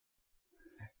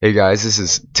Hey guys, this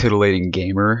is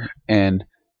TitillatingGamer, and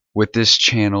with this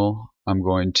channel, I'm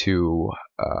going to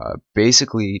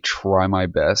basically try my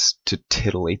best to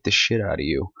titillate the shit out of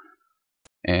you.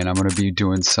 And I'm going to be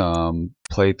doing some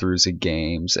playthroughs of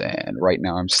games, and right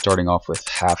now I'm starting off with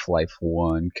Half-Life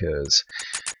 1 because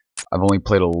I've only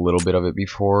played a little bit of it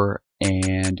before,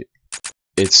 and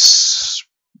it's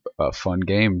a fun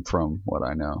game from what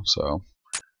I know, so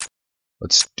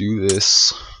let's do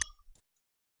this.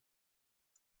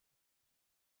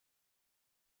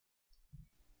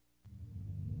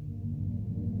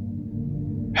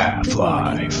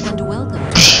 Half-Life. And welcome to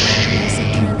the Black Mesa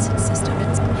Transit System.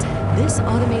 This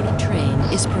automated train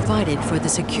is provided for the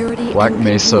security Black and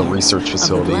Mesa convenience Research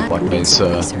Facility, of the Black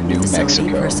Mesa, Research New Facility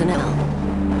Mexico. personnel.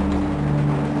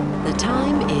 The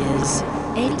time is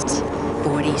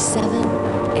 8:47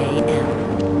 a.m.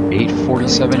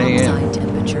 8:47 a.m. Outside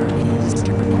temperature is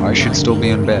I should still be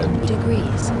in bed.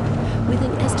 degrees, with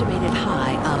an estimated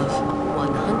high of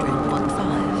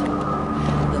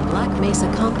 101.5. The Black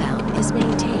Mesa compound is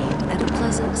maintained at a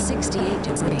pleasant 68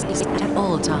 degrees at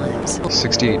all times.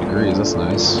 68 degrees, that's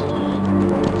nice.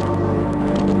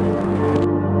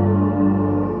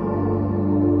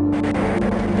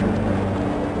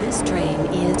 This train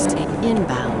is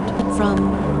inbound from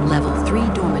level 3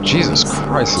 dormitories. Jesus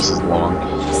Christ, this is long.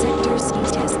 Sector C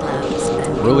test labs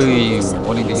and Really control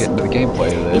wanting to get into the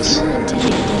gameplay of If this. your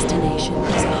intended destination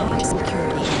is a high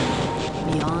security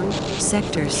area beyond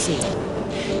Sector C,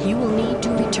 you will need to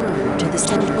return to the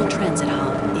central transit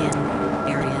hub in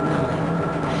Area 9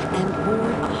 and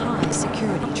board a high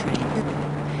security train.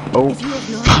 Oh, If you have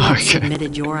not fuck. yet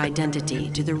submitted your identity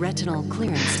to the retinal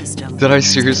clearance system, Did I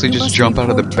seriously you just must jump out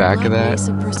of the report to back of Black that?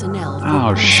 Mesa personnel for Oh,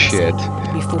 processing shit.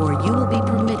 before you will be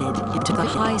permitted into the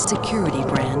high security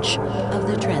branch of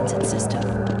the transit system.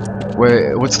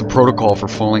 Wait, what's the protocol for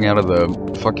falling out of the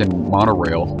fucking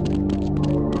monorail?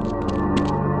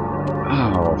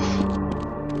 Oh.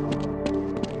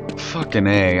 Fucking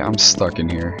A, I'm stuck in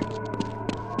here.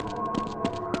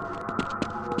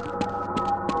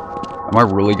 Am I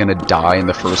really gonna die in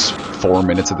the first 4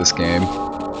 minutes of this game?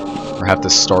 Or have to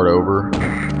start over?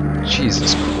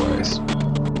 Jesus Christ.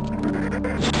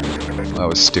 That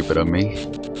was stupid of me.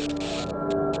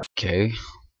 Okay.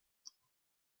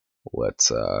 Let's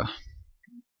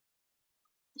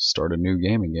start a new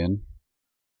game again.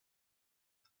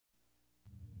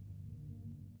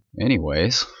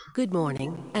 Anyways. Good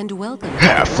morning and welcome to the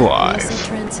Half-Life. Black Mesa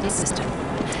Transit System.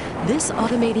 This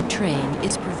automated train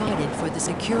is provided for the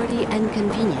security and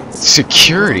convenience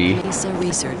Security? of the Black Mesa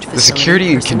Research Facility The security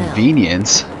and personnel.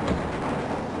 convenience?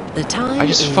 The time I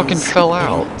just is fucking fell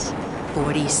out.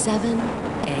 8:47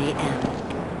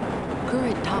 a.m.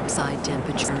 Current topside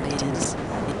temperature is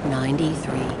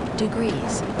 93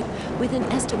 degrees, with an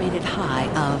estimated high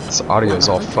of This audio's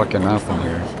all fucking up in 105.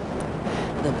 here.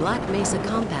 The Black Mesa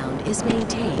compound is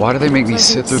maintained. Why do they at a make me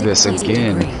pleasant sit through this 60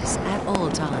 again? degrees at all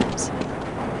times.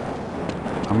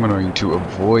 I'm going to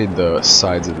avoid the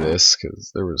sides of this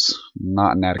because there was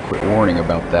not an adequate warning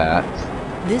about that.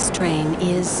 This train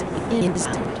is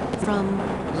inbound from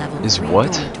level Is 3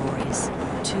 what? dormitories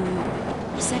to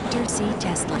Sector C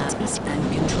test labs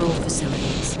and control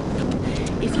facilities.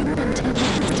 If your intended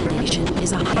destination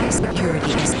is a high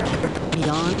security area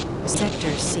beyond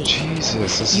Sector C,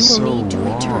 Jesus, this you is will so need to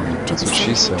long. return to That's the what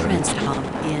she central said. transit hub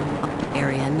in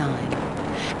Area 9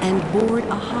 and board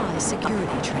a high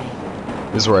security train.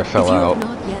 This is where I fell If you out. have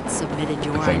not yet submitted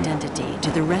your I think. identity to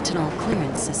the retinal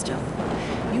clearance system,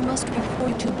 you must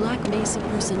report to Black Mesa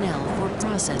personnel for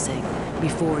processing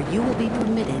before you will be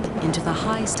permitted into the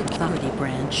high security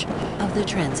branch of the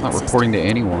transit Not system. reporting to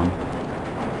anyone.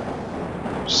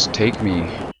 Just take me.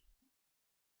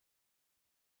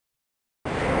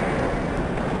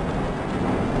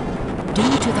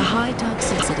 Due to the high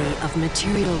toxicity of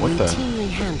material What the routinely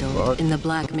handled fuck? in the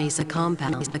Black Mesa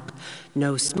compound,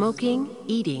 no smoking,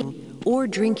 eating, or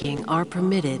drinking are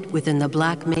permitted within the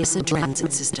Black Mesa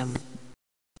transit system.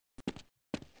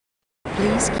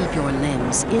 Please keep your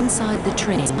limbs inside the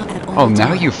train at all Oh,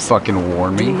 now you times. fucking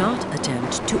warn Do me? not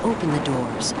attempt to open the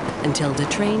doors until the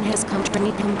train has come to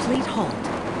a complete halt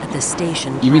at the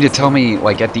station. You mean to platform. tell me,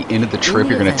 like, at the end of the trip,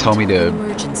 you're gonna tell me to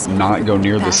not go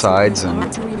near the sides? And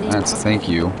that's, thank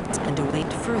you. And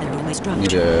await further I need instructions.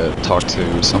 to talk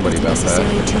to somebody about that.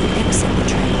 Necessary to exit the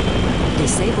train.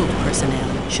 Disabled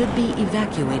personnel should be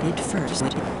evacuated first.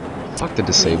 Fuck the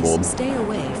disabled. Please stay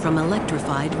away from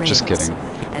electrified rails. Just kidding.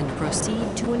 And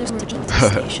proceed to an emergency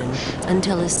station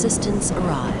until assistance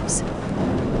arrives.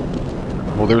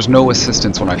 Well, there was no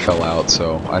assistance when I fell out,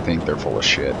 so I think they're full of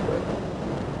shit. But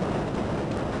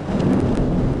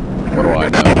what do I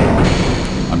know?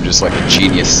 I'm just just like a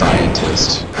genius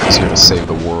scientist who's here to save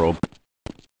the world.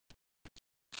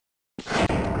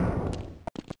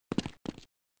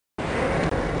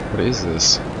 What is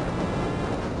this?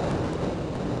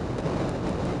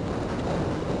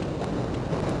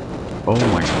 Oh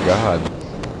my god.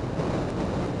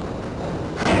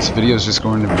 This video is just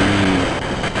going to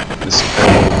be this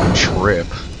whole trip.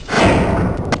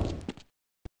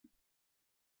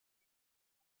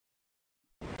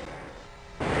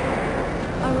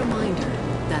 A reminder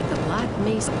that the Black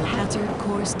Mesa Hazard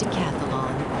Course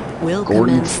Decathlon will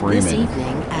Gordon commence this Freeman.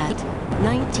 evening at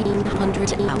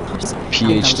 1900 hours.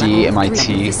 PhD,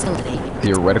 MIT,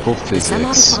 Theoretical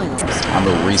Physics. I'm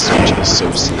a Research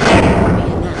Associate.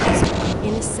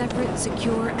 In a separate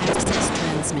secure access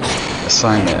transmission.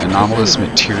 Assignment, Anomalous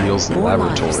Materials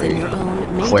Laboratory.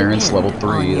 Clearance level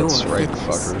 3, that's right,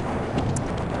 fucker.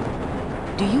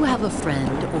 Do you have a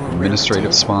friend or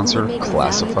Administrative sponsor,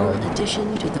 classified.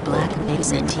 Addition to the Black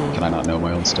Mesa team? Can I not know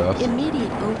my own stuff?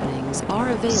 Immediate openings are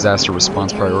available. Disaster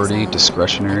response priority,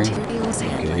 discretionary.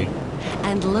 Okay.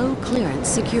 And low clearance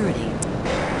security.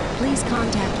 Please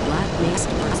contact Black Mesa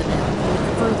personnel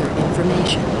for further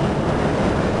information.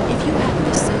 If you have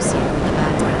an associate with a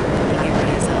background in the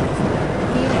areas of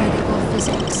theoretical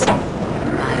physics,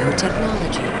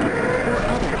 biotechnology, or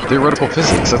other Theoretical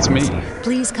physics, that's me.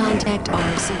 please contact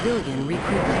our civilian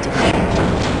recruitment division.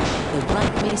 The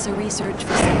Black Mesa Research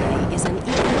Facility is an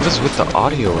What is with the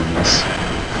audio in this?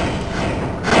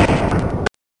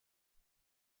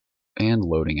 And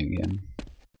loading again.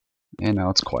 And now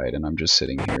it's quiet and I'm just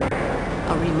sitting here.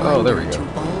 A reminder Oh, there we go. to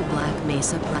all Black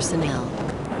Mesa personnel.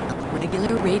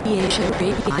 Regular radiation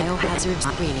biohazard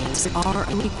screenings are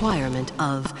a requirement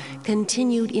of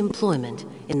continued employment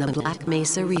in the Black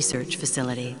Mesa Research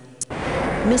Facility.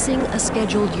 Missing a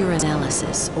scheduled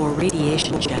urinalysis or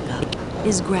radiation checkup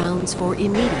is grounds for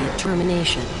immediate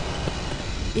termination.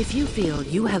 If you feel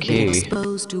you have been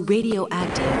exposed to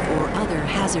radioactive or other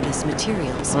hazardous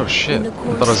materials, Oh shit, in the I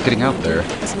course thought I was getting out there.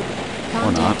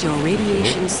 contact your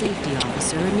radiation safety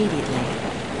officer immediately.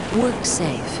 Work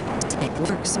safe.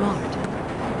 Work smart.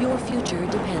 Your future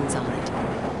depends on it.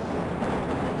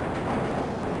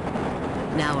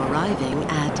 Now arriving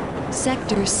at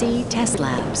Sector C Test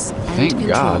Labs and Thank Control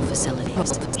God.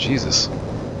 Facilities. Jesus.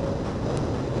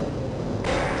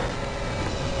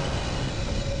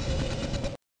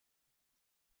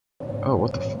 Oh,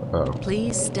 what the f- oh.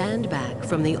 Please stand back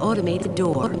from the automated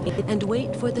door and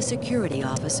wait for the security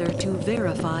officer to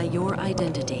verify your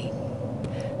identity.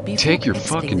 Before Take your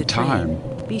exiting fucking the train,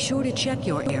 time. be sure to check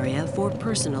your area for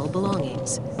personal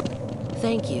belongings.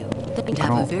 Thank you. And I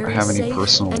have a don't very have any safe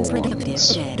personal and productive belongings.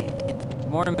 day. Good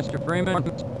morning, Mr. Freeman.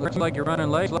 Looks like you're running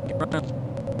late.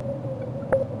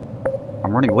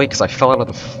 I'm running late because I fell out of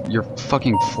the your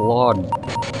fucking flawed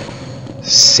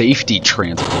safety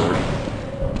transport.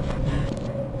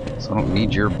 So I don't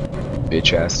need your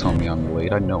bitch ass telling me I'm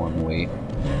late. I know I'm late.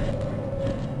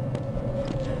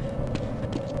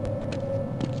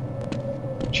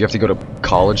 Do you have to go to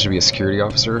college to be a security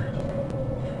officer?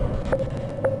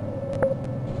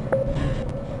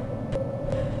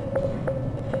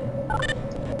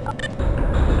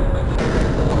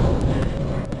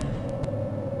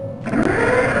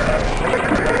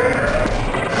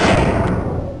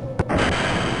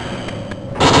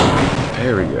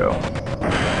 There we go.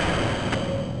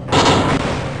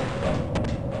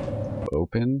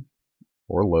 Open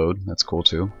or load, that's cool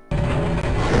too.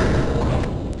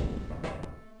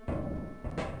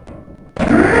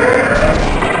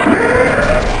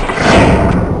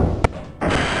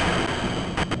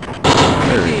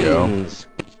 There we go.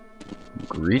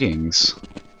 Greetings.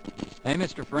 Hey,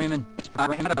 Mr. Freeman.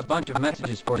 I had a bunch of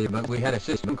messages for you, but we had a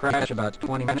system crash about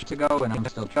 20 minutes ago, and I'm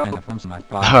still trying to find my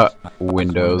problems. Windows One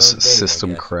of those days, I system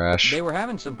guess. crash. They were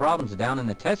having some problems down in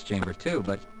the test chamber, too,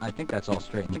 but I think that's all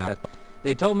straightened out.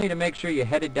 They told me to make sure you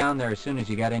headed down there as soon as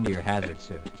you got into your hazard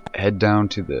suit. Head down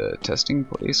to the testing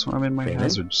place when I'm in my Freeman?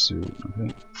 hazard suit.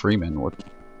 Okay. Freeman, what?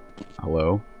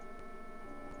 Hello?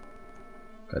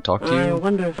 Can I talk to I you?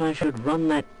 wonder if I should run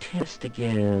that test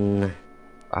again.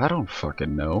 I don't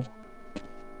fucking know.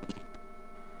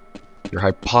 Your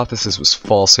hypothesis was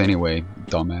false anyway,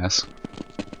 dumbass.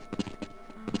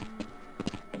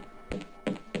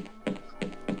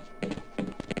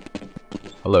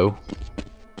 Hello?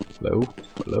 Hello?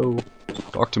 Hello?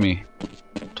 Talk to me.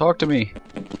 Talk to me.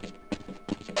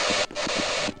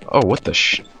 Oh, what the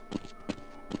sh...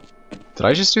 Did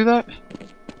I just do that?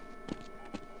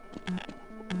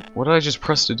 What did I just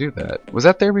press to do that? Was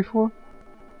that there before?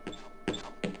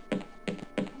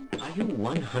 Are you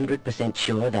 100%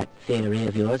 sure that theory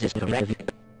of yours is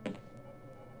correct?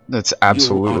 That's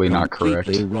absolutely you are not correct.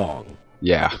 completely wrong.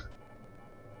 Yeah.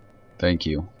 Thank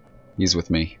you. He's with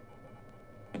me.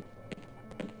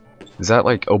 Is that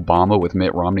like Obama with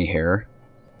Mitt Romney hair?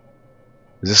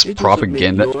 Is this Did you submit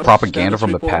your propaganda status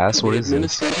from the report past? to What the is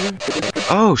this? administrator?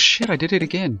 Oh shit, I did it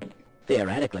again.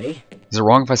 Theoretically. Is it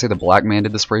wrong if I say the black man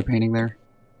did the spray painting there?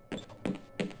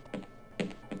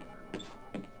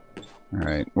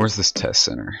 Alright, where's this test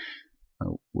center?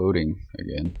 Oh, loading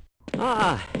again.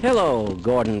 Ah, hello,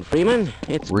 Gordon Freeman.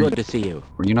 It's good to see you.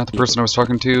 Were you not the person I was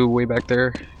talking to way back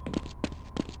there?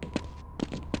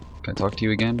 Can I talk to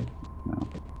you again? No.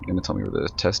 You're gonna tell me where the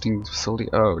testing facility?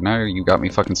 Oh, now you got me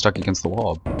fucking stuck against the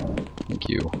wall. Thank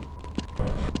you.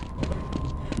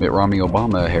 Mitt Romney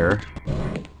Obama hair.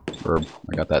 Or,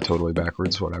 I got that totally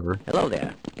backwards, whatever. Hello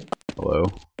there. Hello.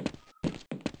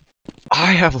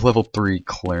 I have level 3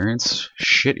 clearance.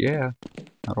 Shit, yeah.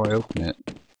 How do I open it?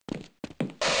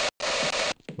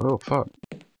 Oh, fuck.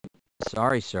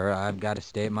 Sorry, sir. I've got to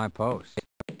stay at my post.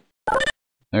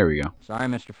 There we go. Sorry,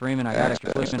 Mr. Freeman. I got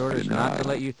explicit orders not to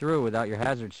let you through without your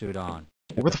hazard suit on.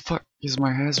 Where the fuck is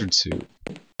my hazard suit?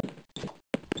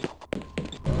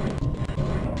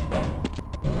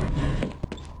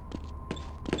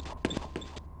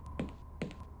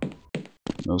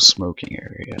 No smoking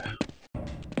area.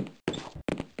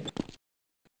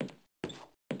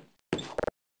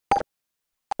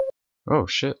 Oh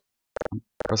shit. I'm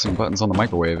pressing buttons on the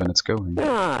microwave and it's going.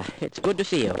 Ah, it's good to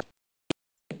see you.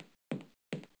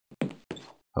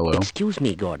 Hello? Excuse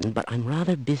me, Gordon, but I'm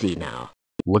rather busy now.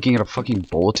 Looking at a fucking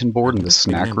bulletin board in the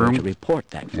snack Remember to room? report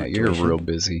that Yeah, you're fluctuation. real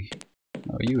busy.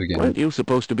 Oh, you again. Weren't you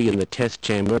supposed to be in the test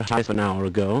chamber half an hour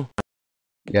ago?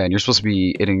 Yeah, and you're supposed to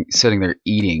be sitting there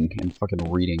eating and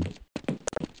fucking reading.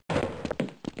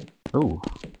 Oh,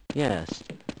 Yes.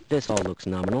 This all looks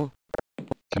nominal.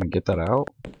 can I get that out?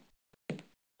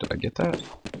 Did I get that?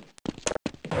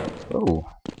 Oh,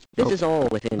 This Oh, is all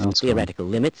within that's cool. theoretical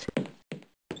limits.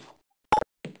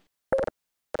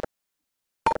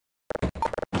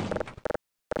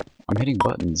 I'm hitting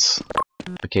buttons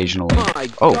occasionally. My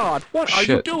Oh, God, what are you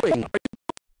shit. doing?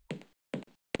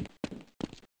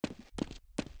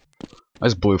 I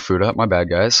just blew food up. My bad,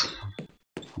 guys.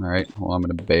 Alright, well, I'm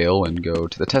gonna bail and go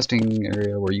to the testing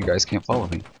area where you guys can't follow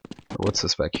me. Or what's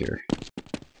this back here?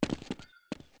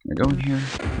 Can I go in here?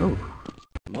 Oh,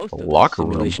 Most a of the locker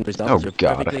room. simulation results Oh are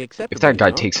god. perfectly If acceptable, that guy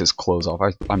you know? takes his clothes off,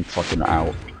 I'm fucking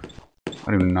out.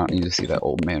 I do not need to see that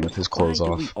old man with his clothes Why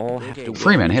do off. we all have to wear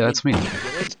Freeman, these hey, that's me.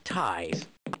 ridiculous ties?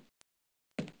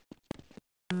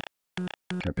 Can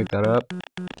I pick that up?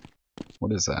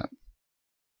 What is that?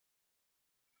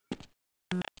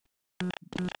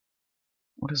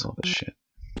 What is all this shit?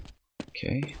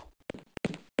 Okay.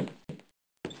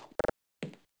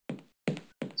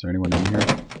 Is there anyone in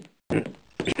here?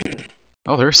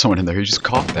 Oh, there's someone in there. He just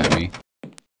coughed at me.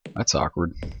 That's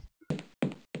awkward.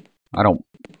 I don't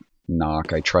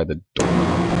knock. I try the door.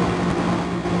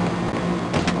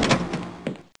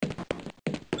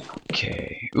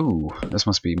 Okay. Ooh, this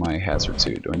must be my hazard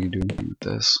suit. Do I need to do anything with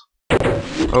this?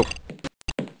 Oh.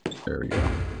 There we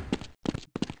go.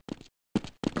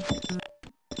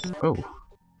 Oh.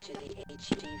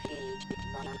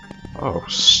 Oh,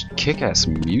 kick-ass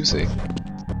music.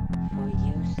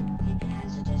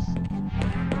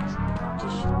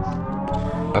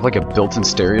 I have like a built-in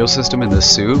stereo system in this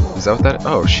suit? Is that what that?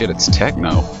 Oh shit, it's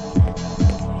techno.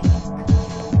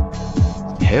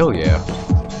 Hell yeah.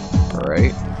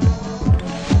 Alright.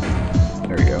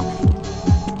 There we go.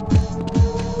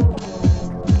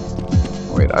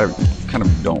 Wait, I kind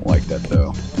of don't like that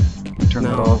though. Turn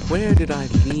that Now, off. where did I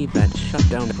leave that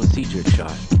shutdown procedure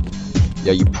chart?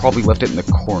 Yeah, you probably left it in the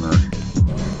corner.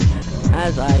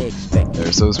 As I expected.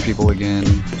 There's those people again.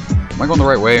 Am I going the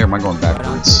right way or am I going Right on,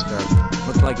 backwards? sir.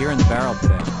 Looks like you're in the barrel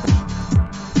today.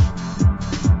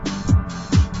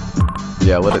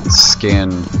 Yeah, let it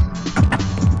scan.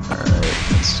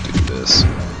 Alright, let's do this.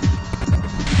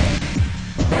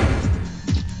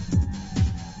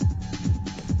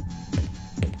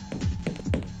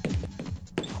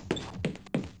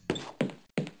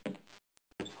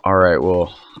 Alright,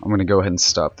 well, I'm gonna go ahead and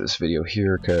stop this video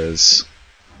here because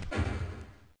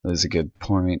that is a good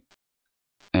point.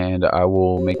 And I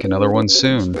will make another one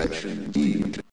soon.